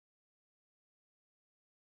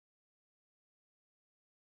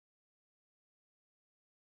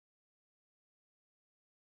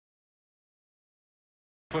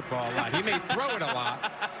Football a lot. He may throw it a lot.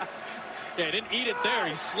 Yeah, he didn't eat it there.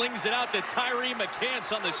 He slings it out to Tyree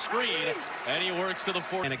McCants on the screen, and he works to the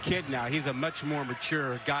 4. And a kid now. He's a much more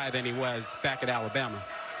mature guy than he was back at Alabama.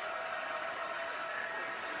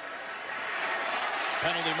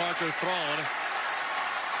 Penalty marker thrown.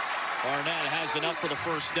 Barnett has enough for the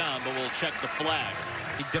first down, but we'll check the flag.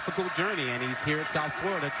 A difficult journey, and he's here at South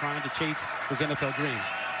Florida trying to chase his NFL dream.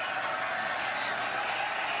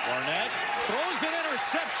 Barnett throws an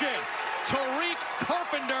interception. Tariq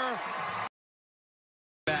Carpenter.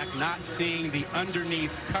 Back not seeing the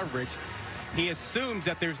underneath coverage. He assumes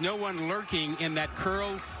that there's no one lurking in that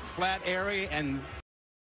curl flat area, and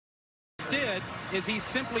instead is he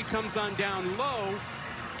simply comes on down low,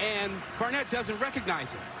 and Barnett doesn't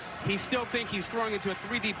recognize it. He still thinks he's throwing into a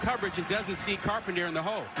 3-deep coverage and doesn't see Carpenter in the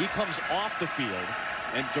hole. He comes off the field,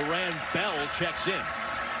 and Duran Bell checks in.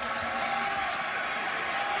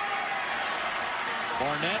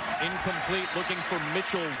 Barnett incomplete, looking for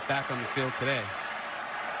Mitchell. Back on the field today.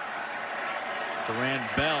 Duran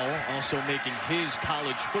Bell also making his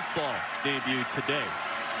college football debut today.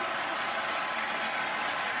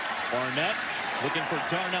 Barnett looking for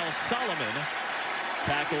Darnell Solomon.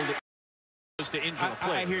 Tackled to injure a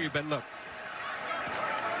player. I hear you, but look.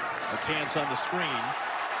 McCants on the screen.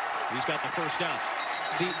 He's got the first down.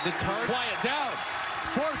 The target. Quiet down.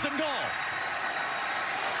 4th and goal.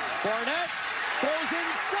 Barnett throws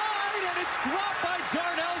inside, and it's dropped by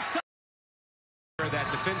Darnell Solomon. That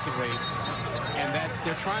defensively, and that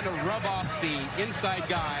they're trying to rub off the inside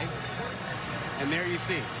guy, and there you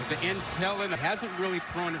see the intel, and hasn't really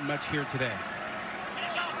thrown it much here today.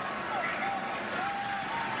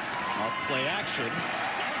 Off play action.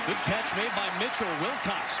 Good catch made by Mitchell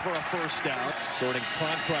Wilcox for a first down. Jordan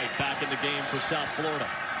Cronkrite back in the game for South Florida.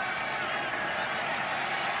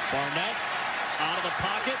 Barnett out of the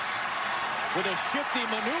pocket with a shifty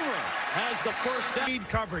maneuver, has the first down. Speed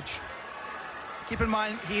coverage. Keep in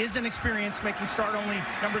mind, he is inexperienced, making start only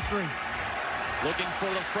number 3. Looking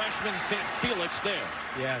for the freshman St. Felix there.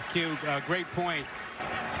 Yeah, Q, great point.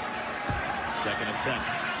 2nd and 10.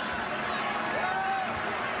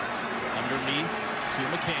 Underneath to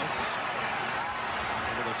McCants.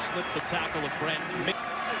 Able to slip the tackle of Brent.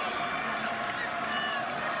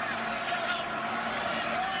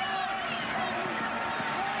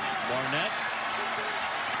 Barnett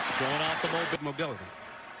showing off the mobility.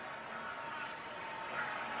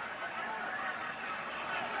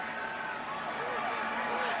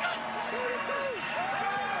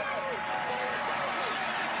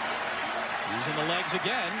 Using the legs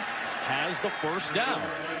again, has the first down.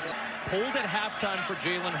 Pulled at halftime for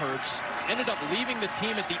Jalen Hurts, ended up leaving the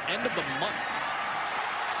team at the end of the month.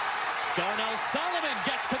 Darnell Solomon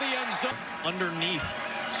gets to the end zone. Underneath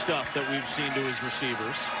stuff that we've seen to his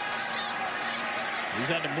receivers. He's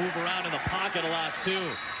had to move around in the pocket a lot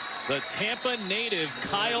too. The Tampa native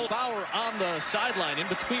Kyle Fowler on the sideline in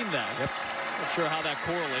between that. Yep. Not sure how that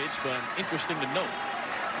correlates, but interesting to note.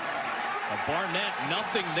 Barnett,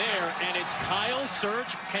 nothing there, and it's Kyle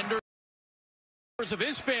Serge Henderson. Members of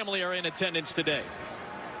his family are in attendance today.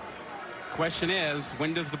 Question is,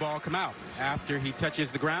 when does the ball come out? After he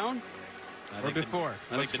touches the ground or before?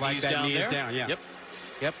 I think the like knee's that down knee there. Is down, yeah.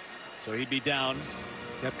 Yep. So he'd be down.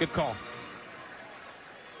 Yep, good call.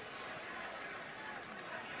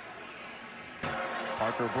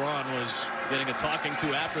 Parker Braun was getting a talking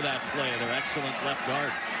to after that play. Their excellent left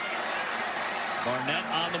guard. Barnett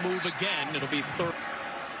on the move again. It'll be 3rd.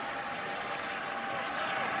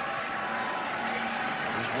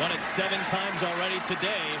 He's won it 7 times already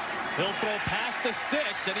today. He'll throw past the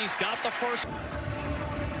sticks, and he's got the first.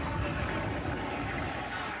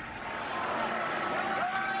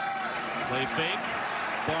 Play fake.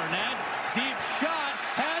 Barnett, deep shot,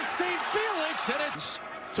 has St. Felix, and it's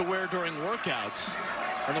to wear during workouts.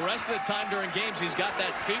 And the rest of the time during games, he's got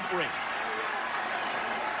that tape ring.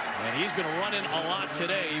 And he's been running a lot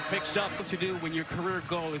today. He picks up. What to do when your career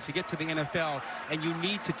goal is to get to the NFL, and you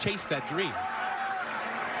need to chase that dream.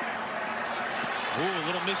 Ooh, a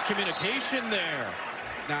little miscommunication there.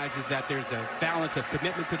 Is that there's a balance of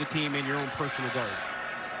commitment to the team and your own personal goals.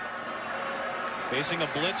 Facing a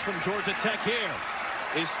blitz from Georgia Tech here.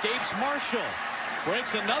 Escapes Marshall.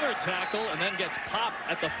 Breaks another tackle and then gets popped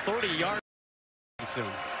at the 30-yard. Soon.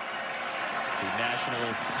 2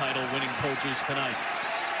 national title winning coaches tonight.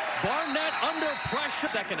 Barnett under pressure.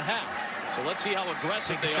 2nd half. So let's see how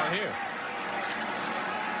aggressive they are here.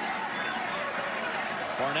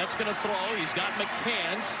 Barnett's going to throw. He's got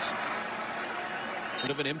McCants.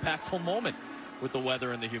 Bit of an impactful moment with the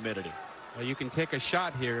weather and the humidity. Well, you can take a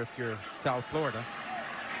shot here if you're South Florida.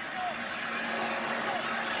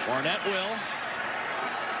 Barnett will.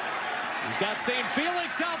 He's got St.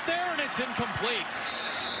 Felix out there, and it's incomplete.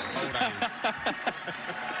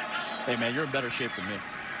 Hey, man, you're in better shape than me.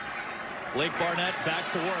 Blake Barnett back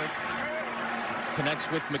to work. Connects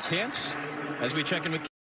with McCants as we check in with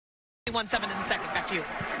 1-7 in the second. Back to you.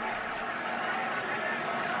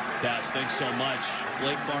 Cass, thanks so much.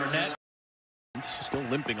 Blake Barnett still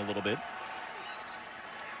limping a little bit.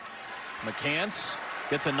 McCants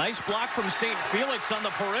gets a nice block from St. Felix on the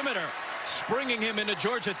perimeter, springing him into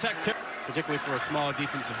Georgia Tech, particularly for a small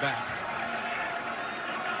defensive back.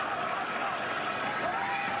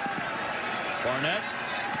 Barnett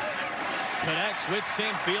connects with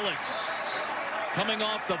St. Felix. Coming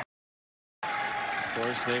off the... Of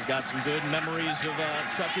course, they've got some good memories of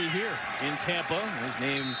Chucky here in Tampa. His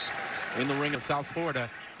name in the ring of South Florida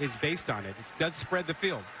is based on it. It does spread the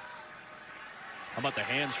field. How about the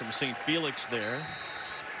hands from St. Felix there?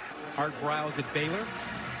 Art Briles at Baylor.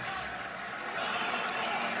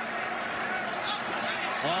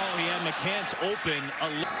 Oh, he had McCants open.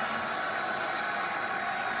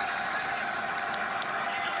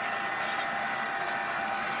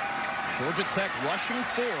 Georgia Tech rushing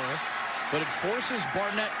 4, but it forces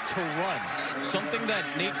Barnett to run. Something that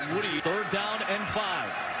Nate Woody, 3rd down and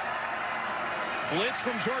 5. Blitz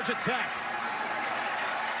from Georgia Tech.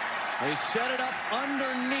 They set it up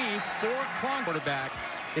underneath for Cronk. Quarterback,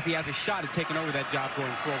 if he has a shot at taking over that job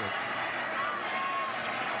going forward.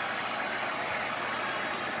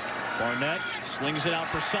 Barnett slings it out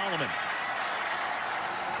for Solomon.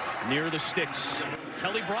 Near the sticks.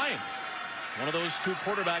 Kelly Bryant, one of those 2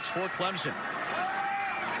 quarterbacks for Clemson.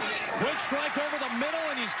 Quick strike over the middle,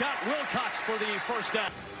 and he's got Wilcox for the first down.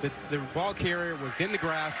 The ball carrier was in the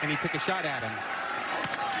grass, and he took a shot at him.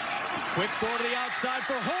 Quick throw to the outside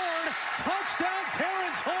for Horn. Touchdown,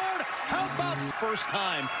 Terrence Horn. How about first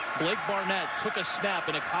time Blake Barnett took a snap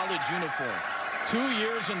in a college uniform? 2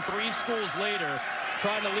 years and 3 schools later,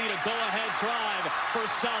 trying to lead a go-ahead drive for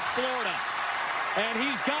South Florida. And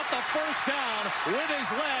he's got the first down with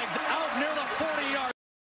his legs out near the 40-yard.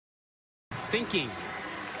 Thinking.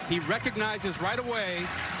 He recognizes right away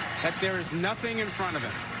that there is nothing in front of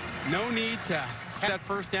him. No need to have that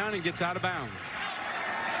first down, and gets out of bounds.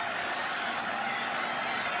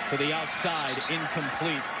 To the outside,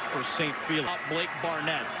 incomplete for St. Felix. Blake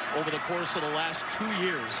Barnett over the course of the last 2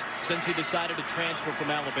 years since he decided to transfer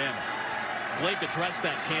from Alabama. Blake addressed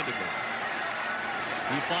that candidly.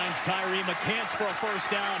 He finds Tyree McCants for a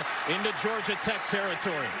first down into Georgia Tech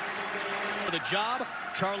territory. For the job,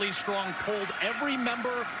 Charlie Strong polled every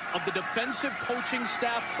member of the defensive coaching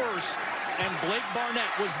staff first, and Blake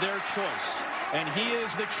Barnett was their choice. And he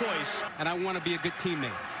is the choice. And I want to be a good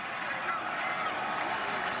teammate.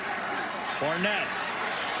 Barnett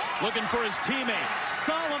looking for his teammate.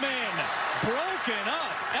 Solomon broken up.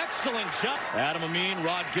 Excellent shot. Adam Amin,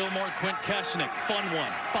 Rod Gilmore, Quint Kesnick. Fun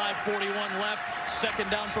one. 5:41 left. Second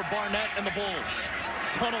down for Barnett and the Bulls.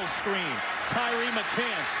 Tunnel screen. Tyree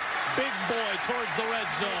McCants. Big boy towards the red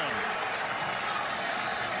zone.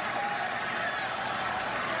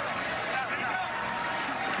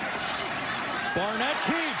 Barnett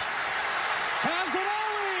keeps. Has an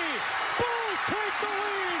ollie. Bulls take the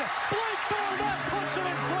lead. Blake Barnett puts him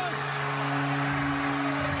in front.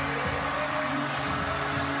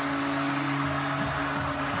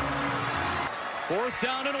 Fourth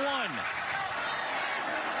down and 1.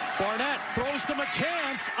 Barnett throws to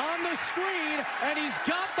McCants on the screen, and he's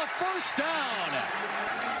got the first down.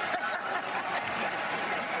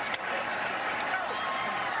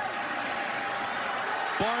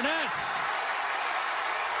 Barnett.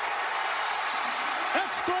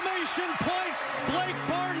 Exclamation point, Blake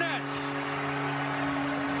Barnett.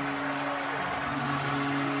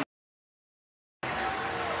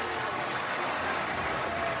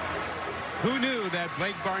 Who knew that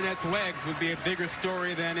Blake Barnett's legs would be a bigger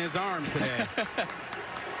story than his arm today?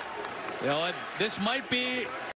 You know what? This might be